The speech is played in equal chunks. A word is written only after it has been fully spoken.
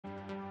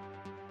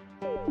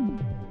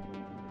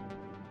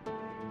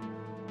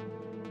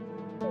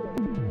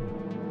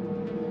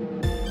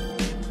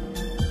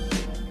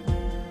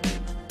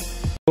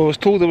I was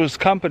told there was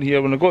camping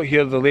here. When I got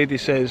here, the lady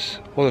says,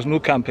 well, there's no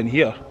camping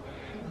here.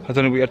 I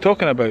don't know what you're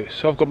talking about.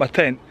 So I've got my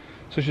tent.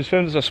 So she's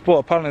found there's a spot.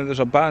 Apparently there's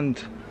a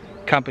band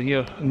camping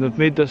here and they've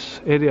made this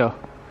area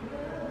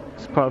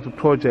as part of the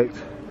project.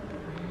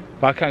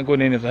 But I can't go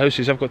in any of the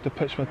houses. I've got to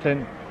pitch my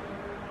tent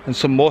in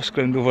some moss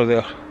ground over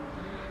there.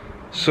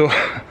 So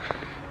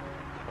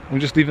I'm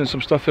just leaving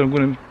some stuff here. I'm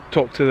going to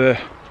talk to the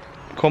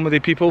comedy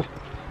people,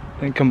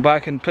 then come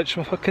back and pitch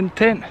my fucking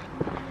tent.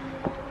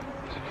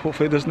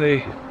 Hopefully it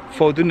doesn't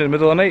fall down in the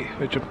middle of the night,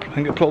 which I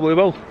think it probably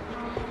will.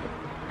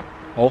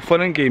 All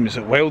fun and games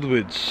at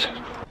Wildwoods.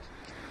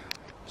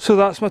 So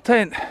that's my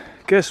tent.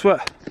 Guess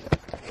what?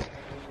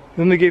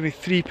 They only gave me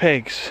 3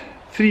 pegs.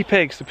 3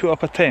 pegs to put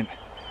up a tent.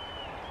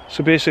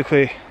 So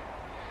basically,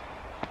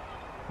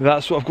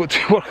 that's what I've got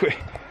to work with.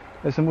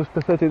 It's the most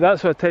pathetic.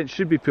 That's how a tent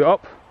should be put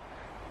up,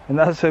 and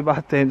that's how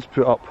my tent's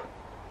put up.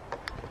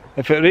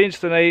 If it rains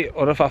tonight,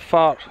 or if I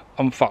fart,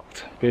 I'm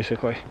fucked,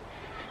 basically.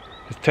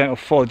 The tent will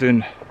fall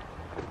down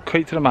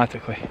quite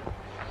dramatically.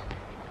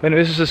 But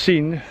anyway, this is the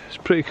scene. It's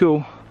pretty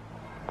cool.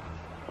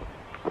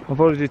 I've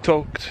already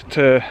talked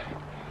to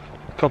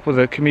a couple of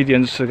the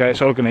comedians, the guy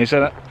that's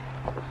organising it,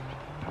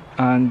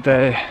 and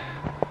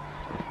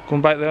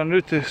going back there now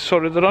to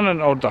sort out the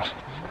running order.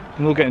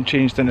 I'm not getting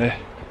changed in a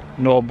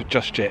knob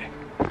just yet.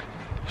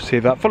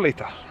 Save that for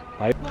later.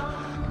 Bye.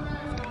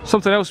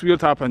 Something else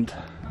weird happened.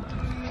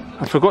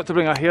 I forgot to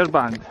bring a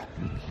hairband.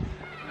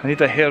 I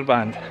need a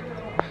hairband.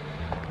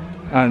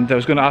 And I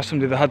was going to ask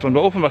somebody if they had one,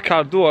 but I opened my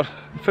car door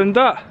and found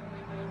that.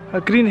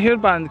 A green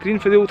hairband, green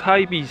for the old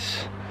high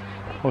bees.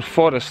 Or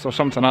forest or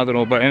something, I don't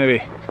know, but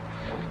anyway.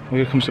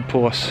 Well, here comes the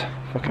police.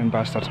 Fucking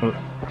bastards.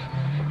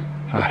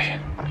 Aye,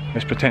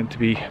 let's pretend to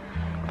be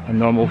a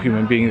normal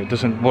human being that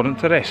doesn't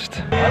warrant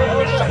arrest.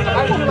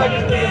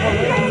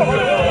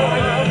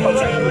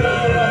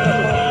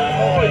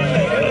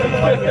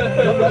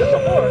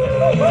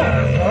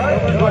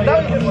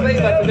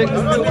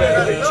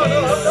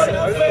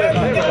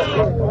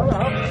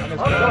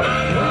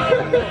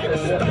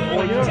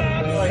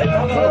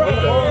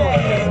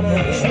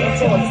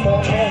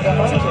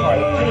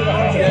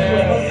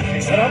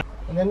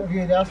 In the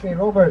interview they asked me,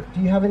 Robert,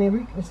 do you have any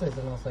weaknesses?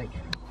 And I was like,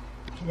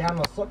 yeah, I'm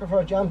a sucker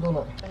for a jam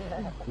donut.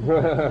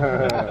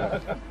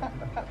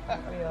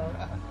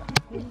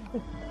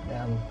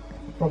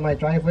 From my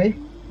driveway,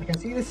 I can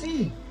see the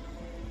sea.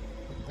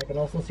 I can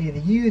also see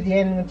the U, the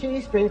N and the T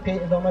spray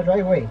painted on my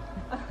driveway.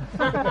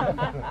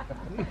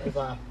 There's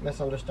a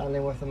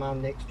misunderstanding with the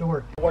man next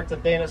door. Worked a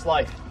day in its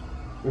life.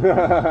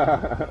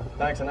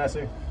 Thanks,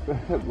 Anasu.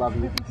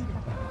 Lovely.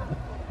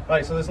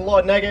 Right, so there's a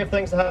lot of negative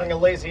things to having a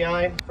lazy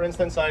eye. For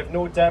instance, I have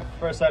no depth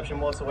perception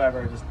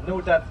whatsoever. Just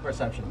no depth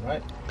perception,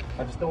 right?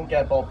 I just don't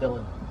get Bob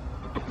Dylan.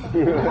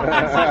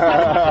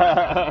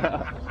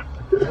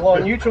 There's a lot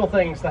of neutral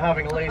things to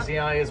having a lazy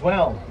eye as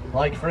well.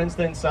 Like, for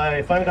instance,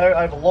 I found out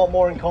I have a lot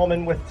more in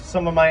common with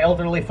some of my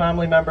elderly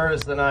family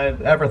members than I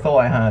ever thought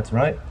I had,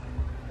 right?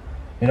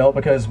 You know,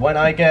 because when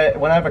I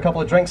have a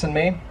couple of drinks in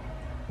me,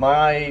 my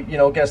eye, you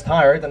know, gets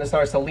tired and it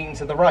starts to lean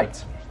to the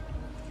right.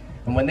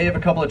 And when they have a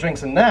couple of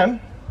drinks in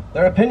them,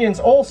 their opinions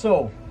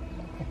also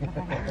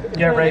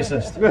get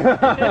racist.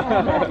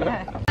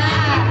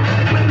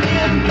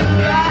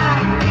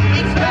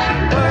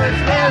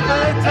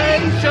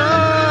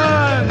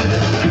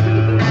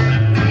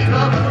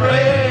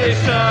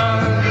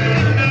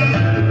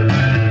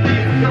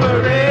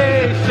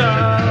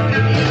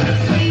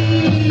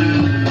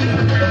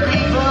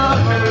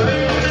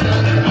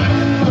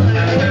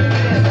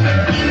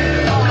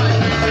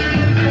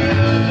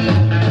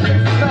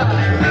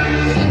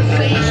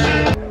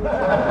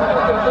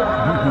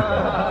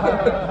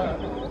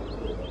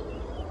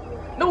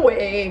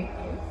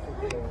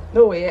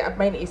 No way, I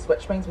might need to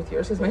switch mine with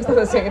yours because mine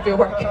doesn't seem to be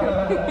working.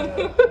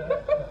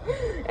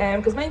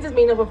 Because mine is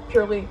made up of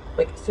purely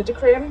like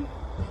Sudocrem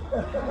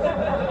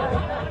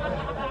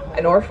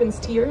and orphan's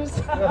tears.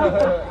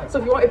 So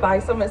if you want to buy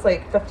some, it's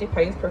like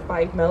 £50 per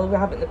 5ml. We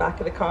have it in the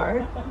back of the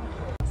car.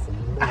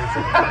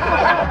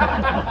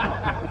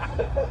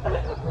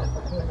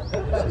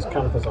 It's as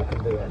camp as I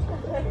can do, actually.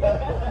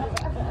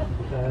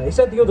 He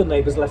said the other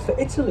neighbours left for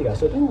Italy. I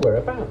said, oh,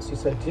 whereabouts? He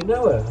said, do you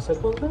know her? I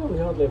said, well, no, we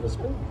hardly ever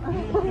speak.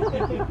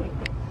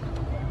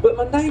 But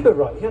my neighbour,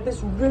 right, he had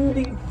this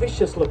really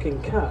vicious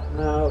looking cat.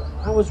 Now,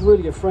 I was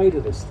really afraid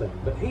of this thing,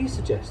 but he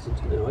suggested,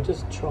 you know, I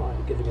just try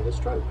giving it a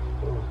stroke.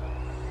 Well,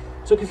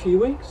 took a few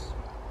weeks,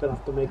 then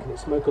after making it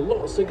smoke a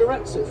lot of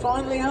cigarettes, it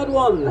finally had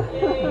one.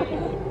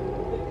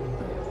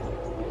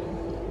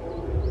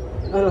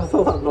 And I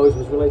thought that noise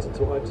was related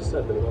to what I just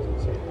said, but it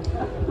wasn't. So.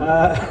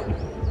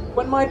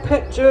 When my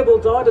pet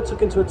gerbil died, I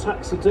took him to a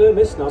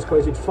taxidermist, and I was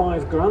quoted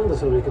 £5 grand,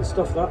 so we can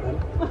stuff that then.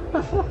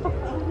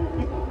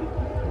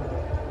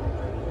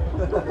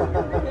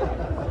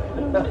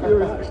 Your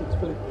reaction's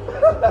funny.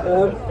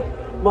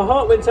 My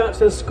heart went out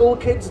to school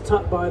kids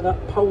attacked by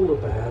that polar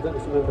bear. I don't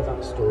know if you remember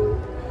that story.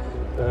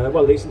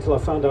 Well, at least until I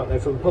found out they're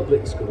from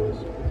public schools.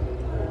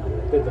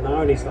 A bit of an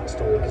irony to that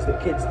story, because the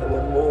kids that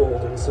were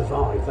mauled and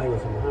survived, they were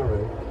from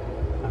Harrow,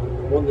 and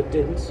the one that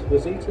didn't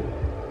was eaten.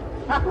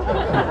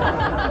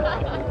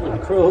 Yeah,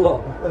 cruel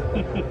lot.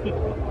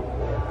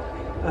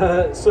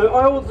 So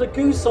I ordered a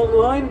goose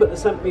online, but they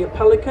sent me a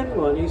pelican.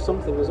 Well, I knew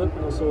something was up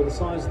when I saw the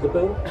size of the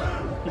bill.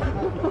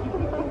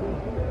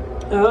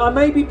 I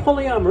may be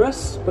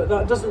polyamorous, but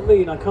that doesn't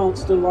mean I can't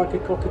still like a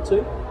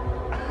cockatoo.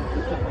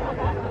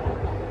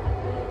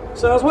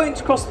 So I was waiting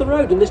to cross the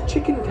road, and this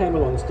chicken came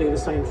along to do the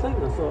same thing.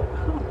 I thought,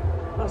 oh,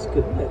 that's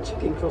good, isn't it?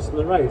 Chicken crossing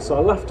the road. So I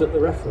laughed at the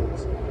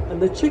reference,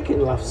 and the chicken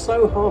laughed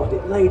so hard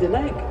it laid an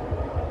egg.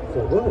 I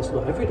thought, well, it's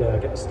not every day I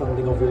get a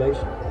standing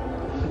ovulation.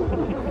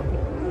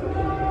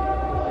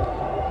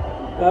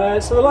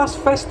 So the last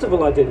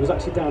festival I did was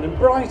actually down in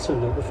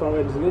Brighton at the far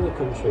end of the other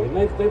country, and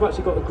they've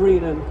actually got a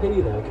Green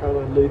MP there,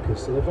 Caroline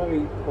Lucas, so they're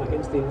very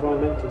into the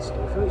environmental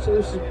stuff,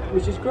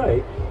 which is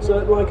great. So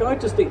like I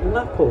just eaten an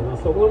apple, and I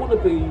thought, well, I want to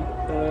be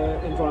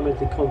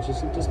environmentally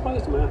conscious and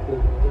dispose of my apple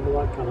in the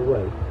right kind of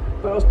way.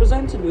 But I was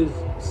presented with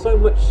so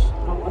much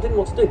I didn't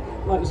know what to do.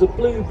 Like, there was a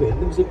blue bin,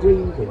 there was a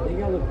green bin, a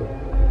yellow bin,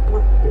 a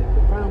black bin,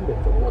 a brown bin.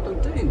 But what do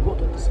I do? What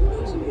do I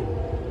dispose it in?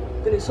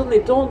 Then it suddenly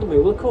dawned on me,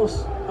 well, of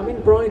course, I'm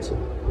in Brighton.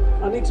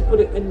 I need to put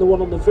it in the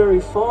one on the very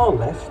far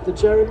left, the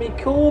Jeremy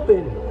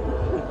Corbyn.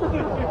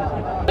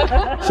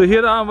 So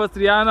here I am with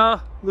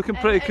Rihanna, looking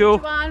pretty cool.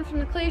 Joanne from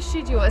the Clay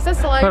Studio. Is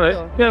this allowed?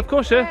 Alright, yeah, of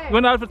course, yeah. You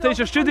want to advertise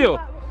your studio?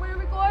 Where are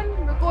we going?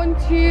 We're going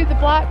to the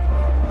Black...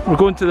 We're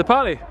going to the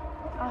party.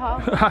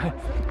 Uh-huh.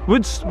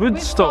 Woodstock. We're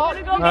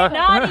going to get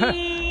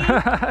naughty.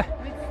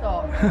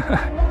 Woodstock.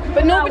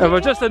 But nobody We're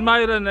just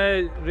admiring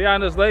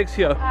Rihanna's legs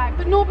here.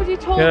 but nobody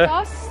told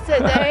us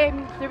that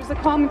there was a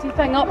comedy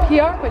thing up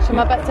here, which I'm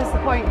a bit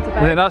disappointed about.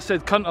 And then I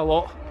said cunt a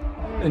lot,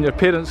 and your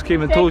parents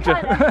came and told you.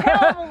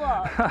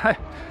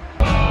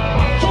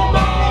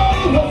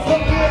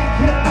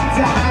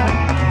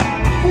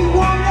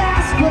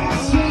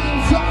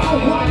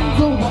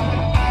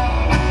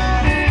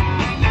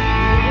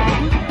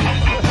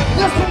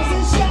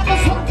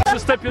 What's the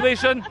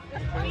stipulation?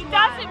 He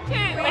doesn't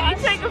poop when you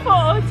take a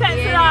photo of tits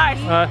and arse.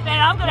 Then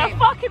I'm gonna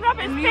fucking rub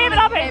his favourite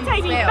up in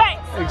tiny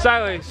bits.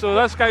 Exactly, so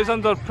this guy's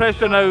under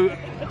pressure now.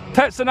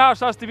 Tits and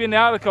arse has to be in the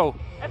article.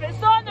 If it's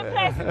not in the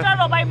press and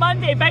journal by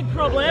Monday, big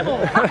problemo.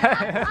 It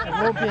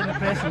won't be in the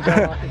press and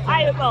journal.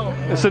 I will.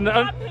 It's in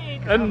the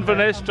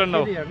Inverness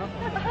journal. You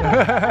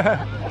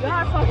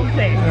are fucking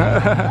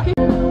safe.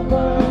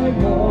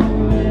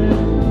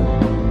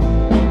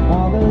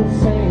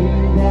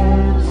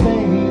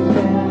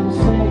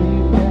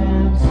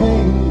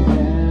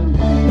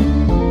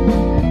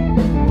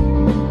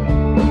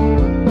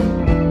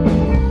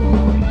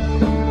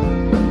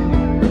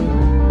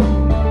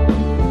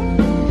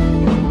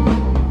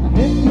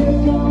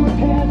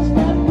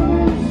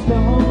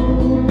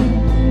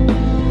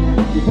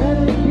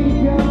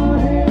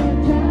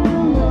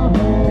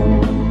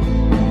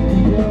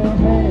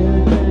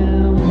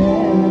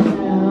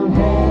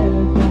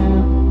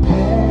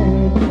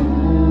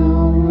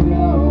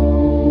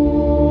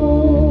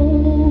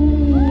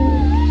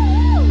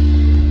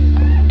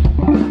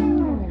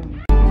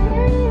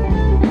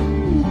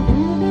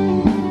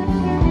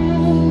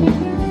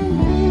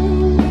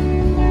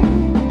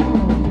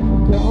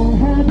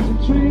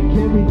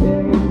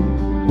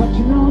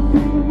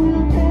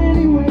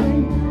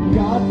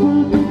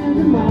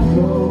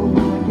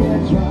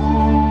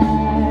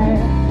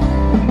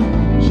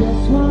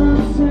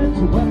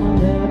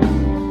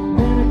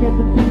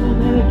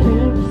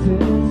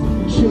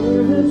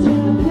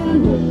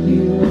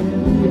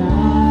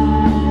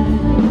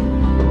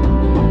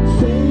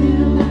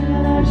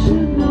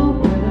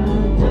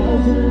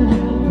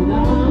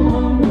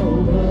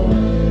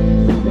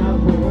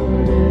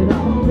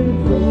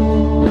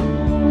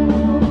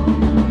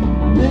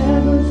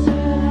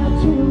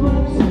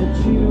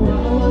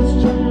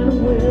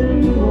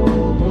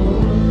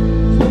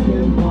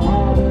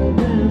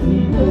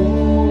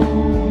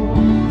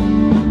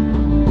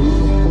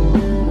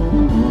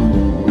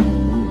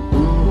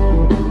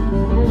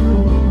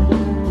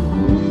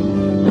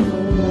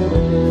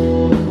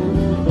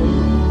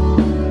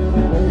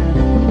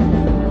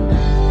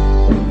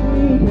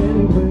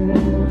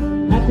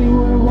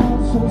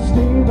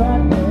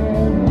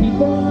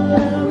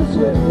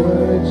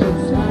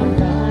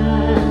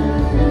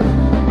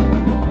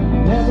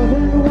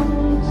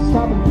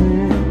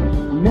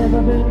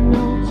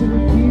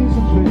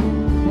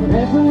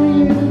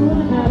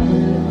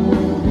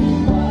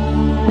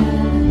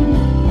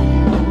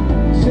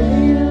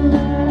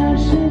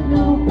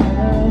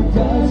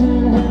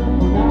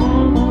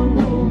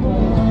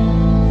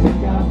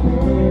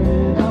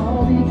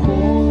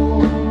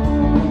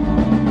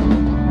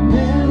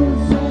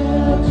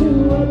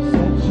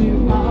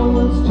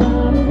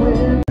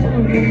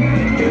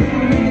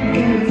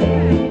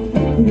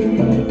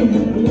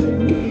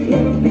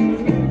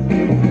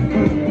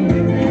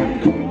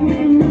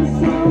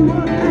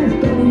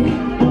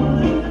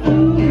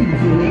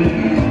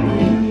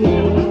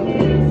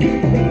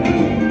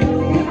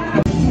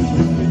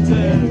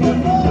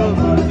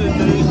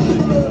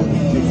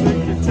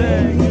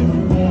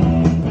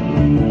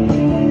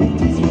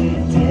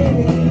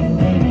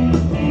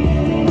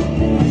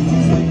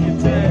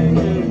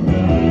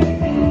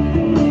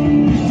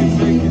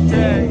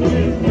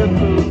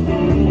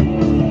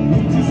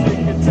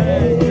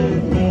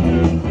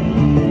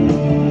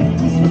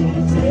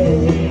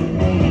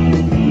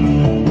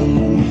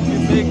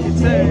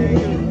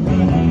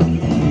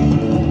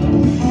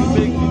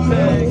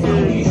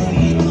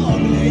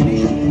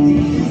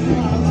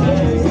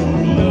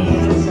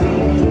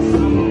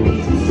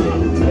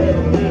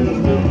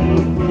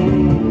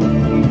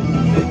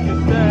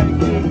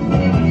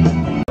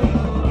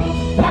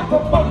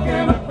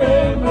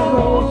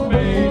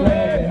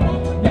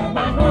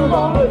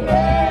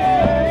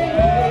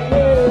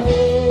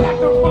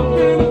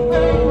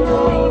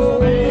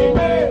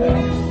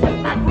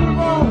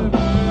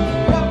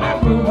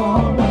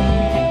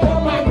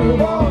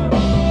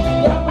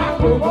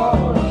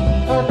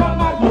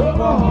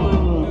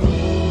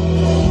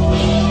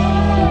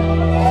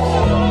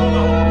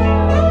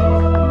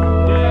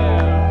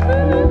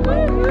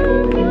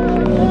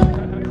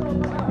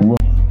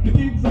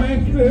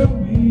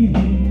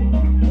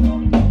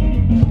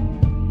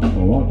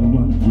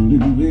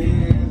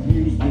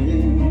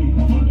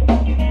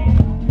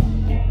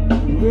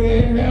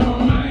 baby,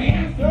 on my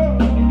answer.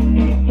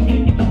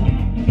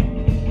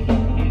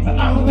 I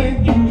don't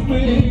think you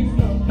space.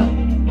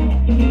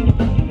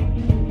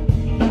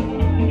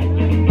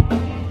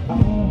 I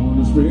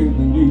wanna spread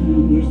the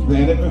news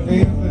that if I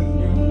feel that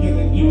you're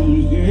getting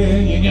used, yeah,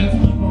 you just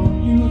keep on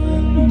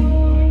using me.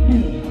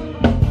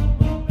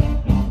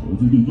 What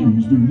did you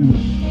use me?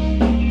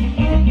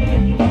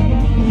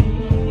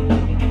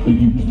 They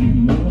use me.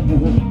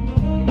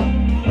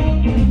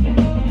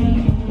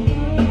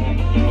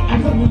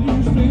 I come to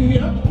use me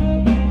up.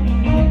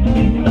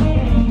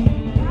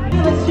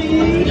 Let's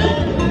see,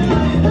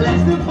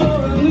 let's look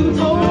for a new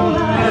toll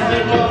line.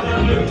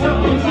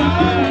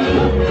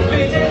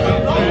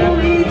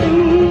 Only do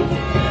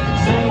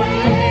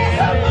somewhere,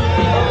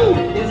 somehow.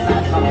 It's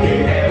not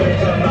something very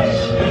much.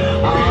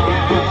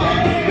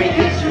 We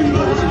get you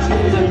roses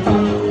and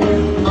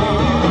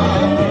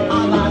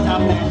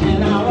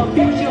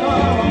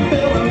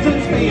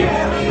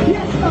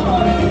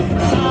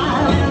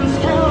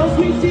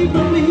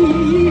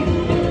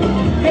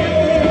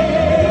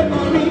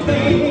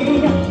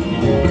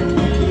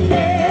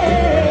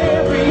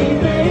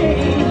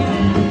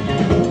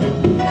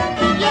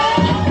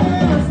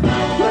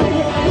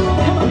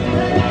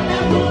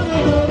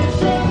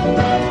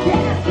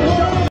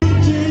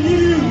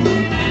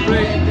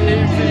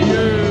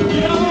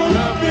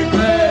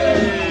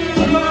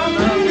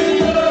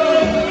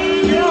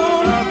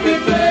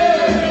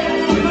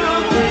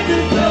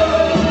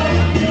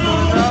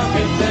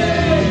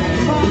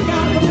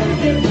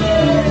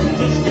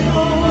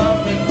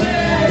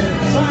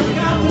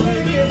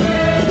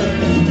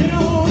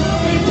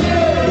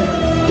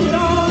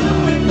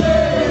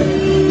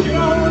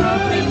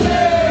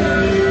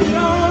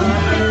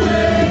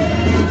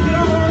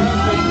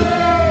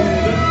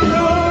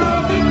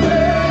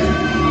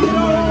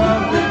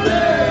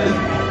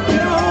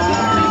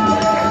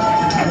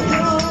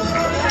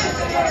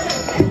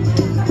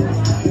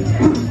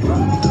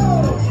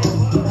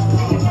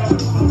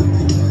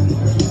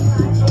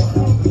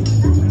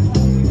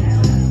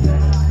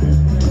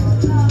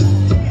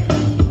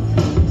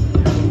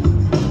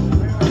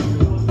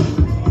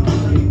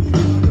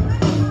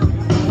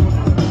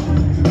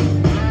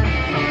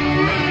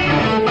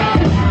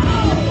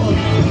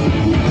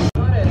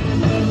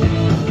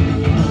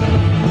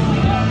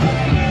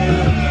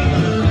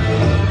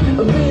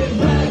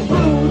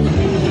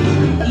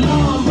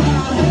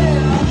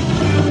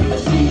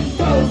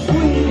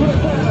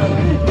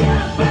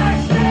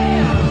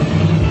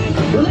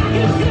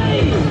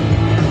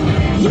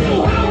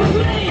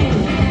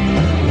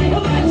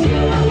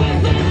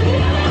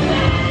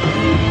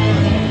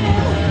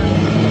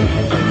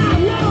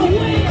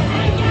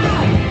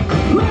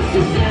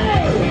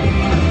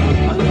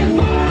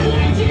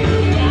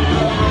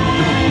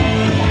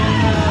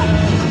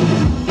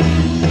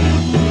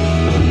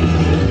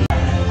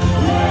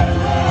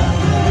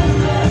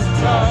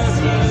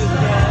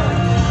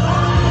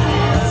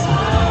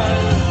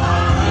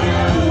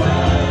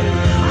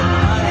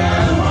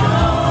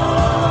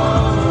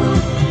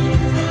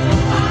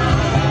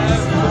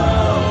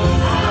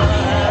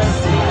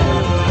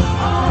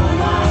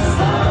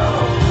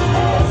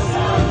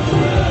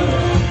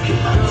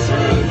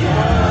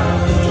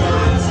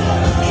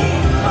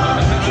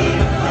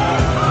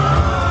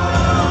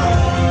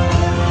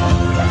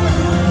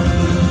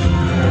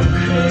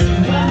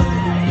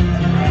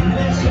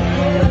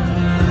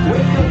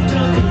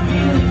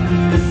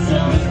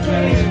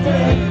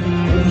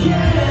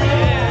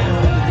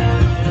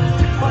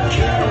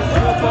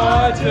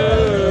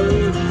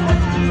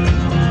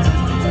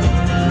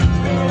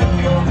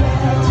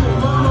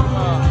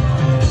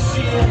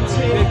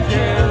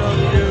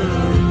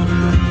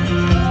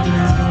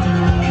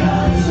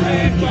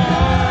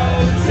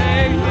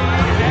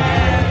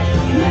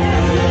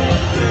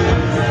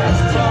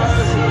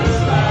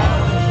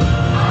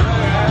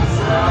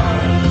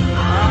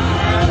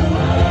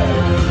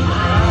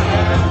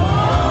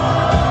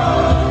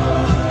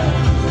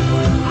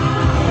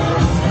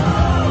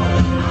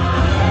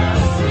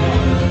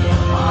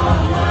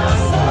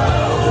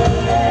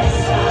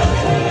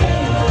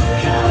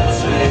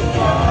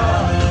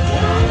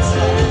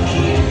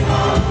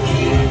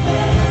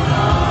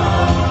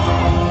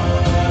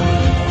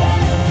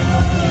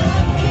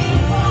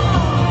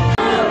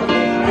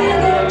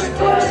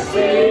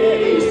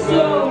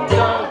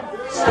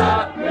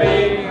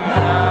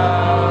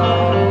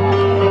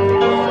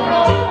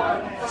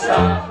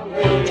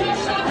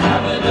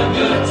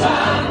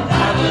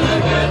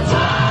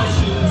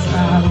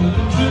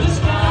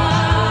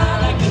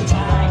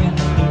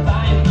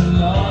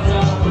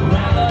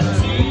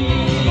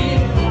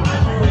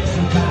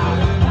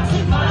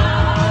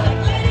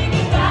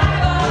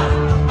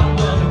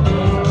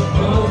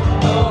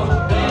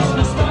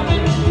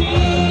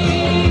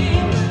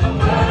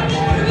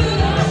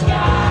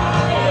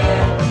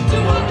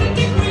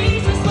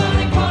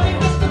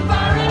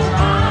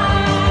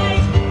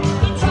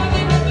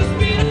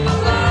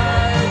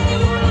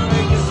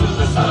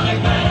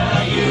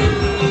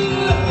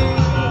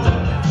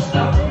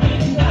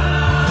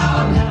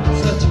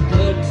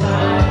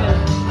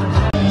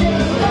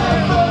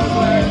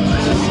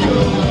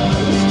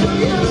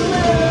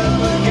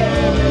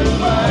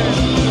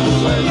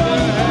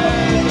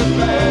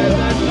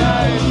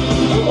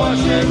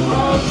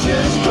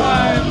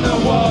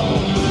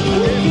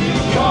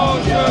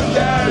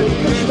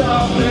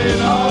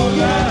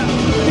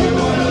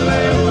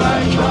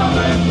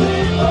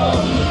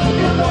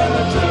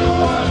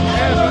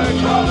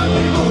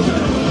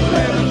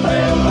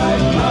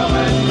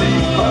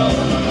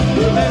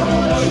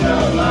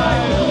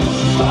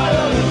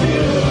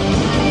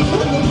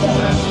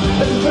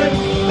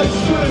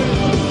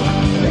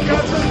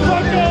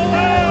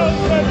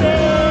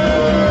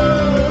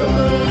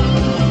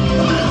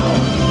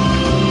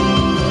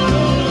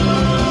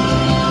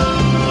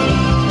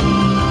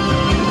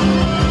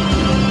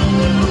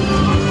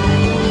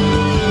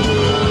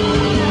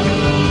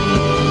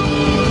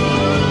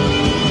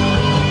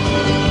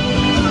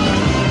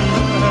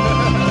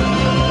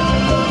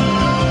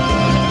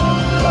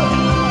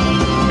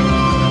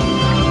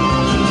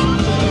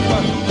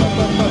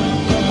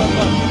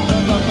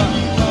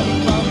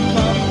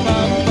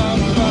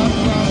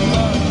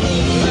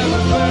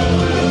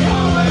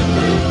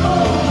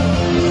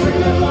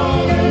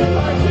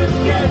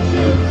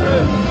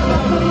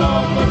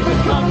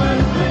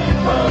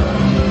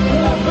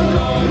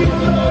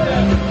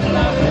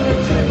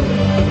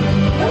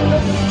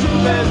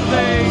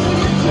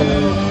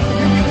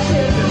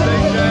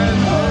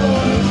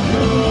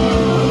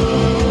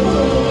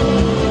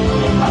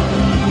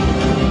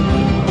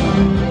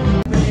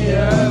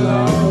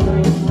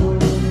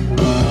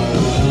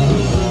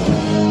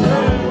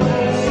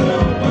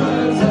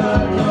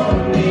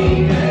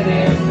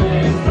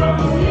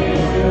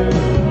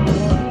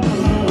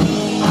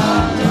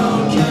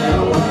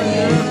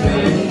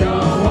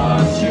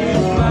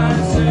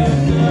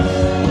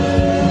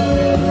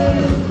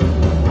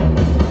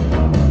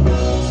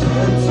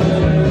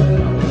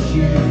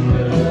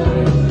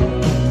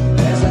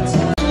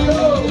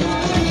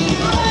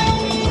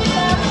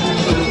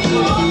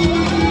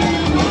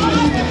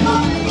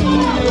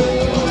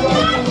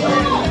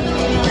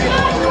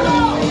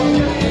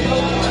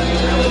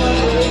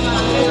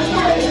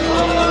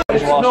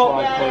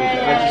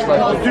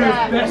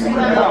You know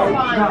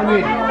what I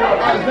mean?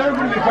 It's never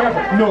going to be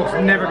perfect. No, it's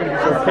never going to be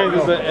perfect. How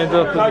does it end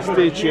up on the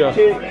stage here?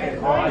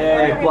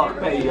 Black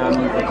Betty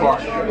the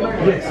Clash.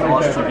 Yes.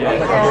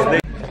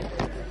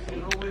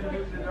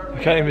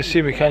 You can't even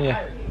see me, can you?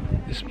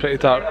 It's pretty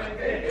dark.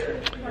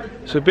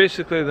 So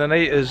basically the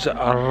night is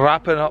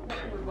wrapping up.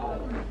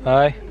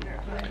 Aye.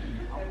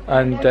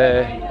 And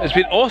it's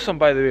been awesome,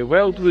 by the way.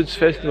 Wildwoods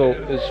Festival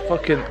is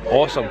fucking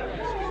awesome.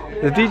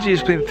 The DJ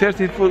is playing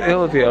 13-foot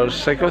elevators,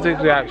 Psychotic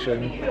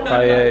Reaction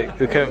by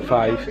the Count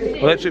 5,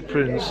 Electric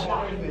Prunes,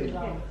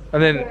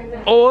 and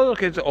then all other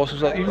kinds of awesome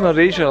stuff. Even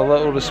Erasure, A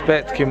Little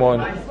Respect came on,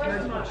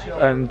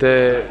 and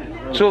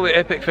totally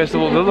epic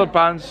festival. The other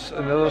bands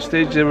on the other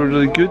stage, they were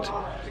really good.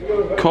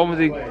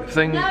 Comedy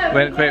thing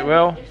went quite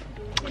well.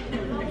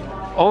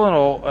 All in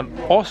all, an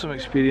awesome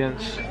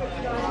experience.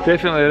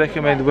 Definitely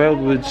recommend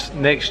Wildwoods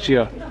next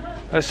year.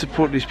 Let's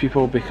support these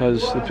people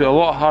because they put a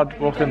lot of hard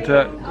work into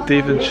it,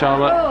 Dave and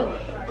Charlotte,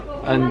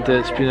 and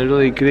it's been a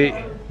really great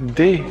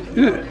day.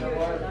 Ooh,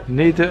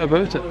 no doubt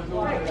about it.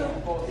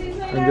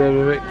 And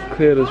we met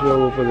Claire as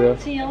well over there.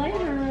 See you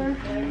later.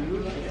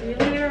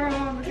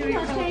 See you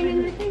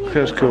later.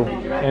 Claire's cool.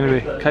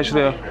 Anyway, catch you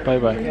later. Bye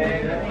bye.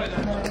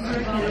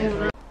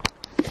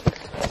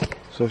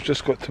 So I've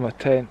just got to my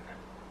tent.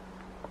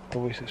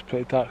 Obviously it's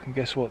pretty dark, and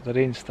guess what? The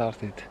rain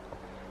started.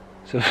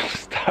 So it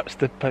starts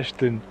to push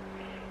down.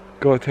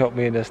 God help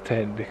me in this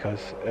tent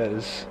because it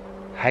is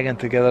hanging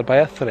together by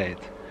a thread.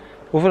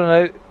 Over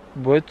and out,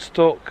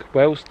 Woodzstock,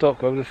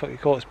 whatever the fuck you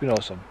call it, it's been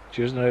awesome.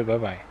 Cheers now, bye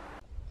bye.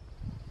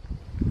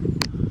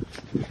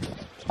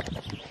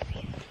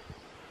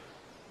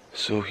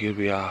 So here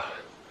we are.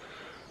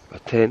 My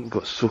tent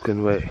got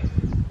soaking wet.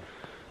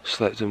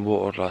 Slept in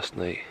water last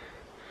night.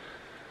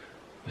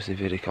 Wasn't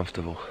very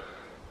comfortable.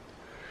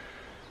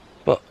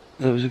 But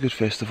it was a good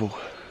festival.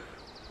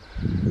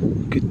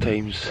 Good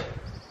times.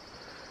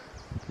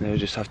 Now I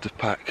just have to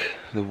pack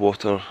the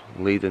water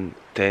laden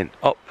tent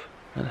up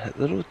and hit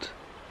the road.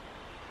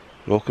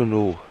 Rock and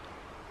roll.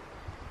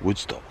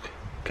 Woodzstock.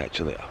 Catch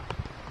you later.